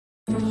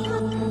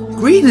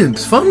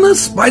Greetings from the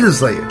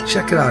Spider's Lair.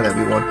 Check it out,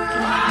 everyone.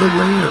 The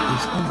lair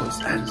is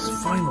almost at its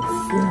final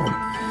form.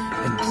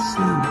 And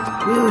soon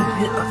we'll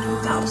hit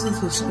 1,000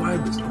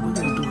 subscribers. And we're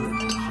going to do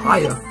an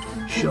entire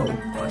show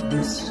on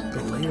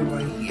the lair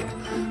right here.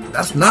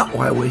 That's not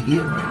why we're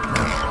here right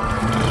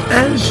now.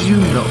 As you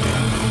know,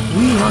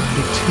 we are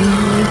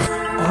continuing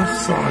our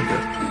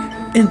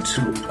saga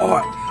into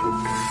art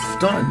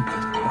done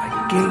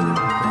by Gabriel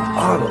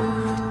Dell'otto.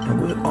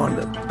 And we're on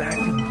the Back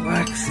in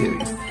Black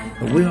series.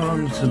 And we're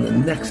on to the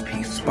next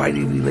piece,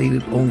 Spidey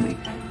related only.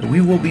 And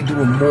we will be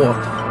doing more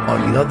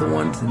on the other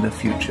ones in the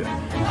future.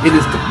 It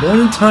is the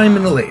morning time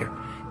in the lair.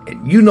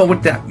 And you know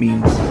what that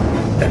means.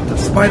 That the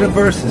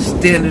Spider-Verse is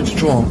standing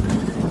strong.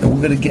 And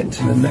we're going to get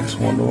to the next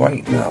one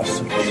right now.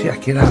 So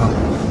check it out.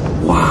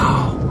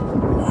 Wow.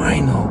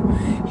 Rhino.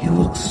 He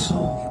looks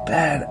so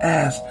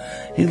badass.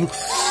 He looks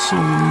so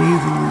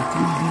amazingly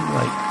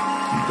 3D-like.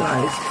 You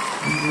guys,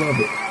 we love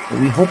it.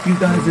 And we hope you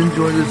guys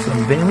enjoy this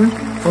unveiling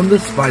from the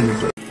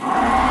Spider's Lair.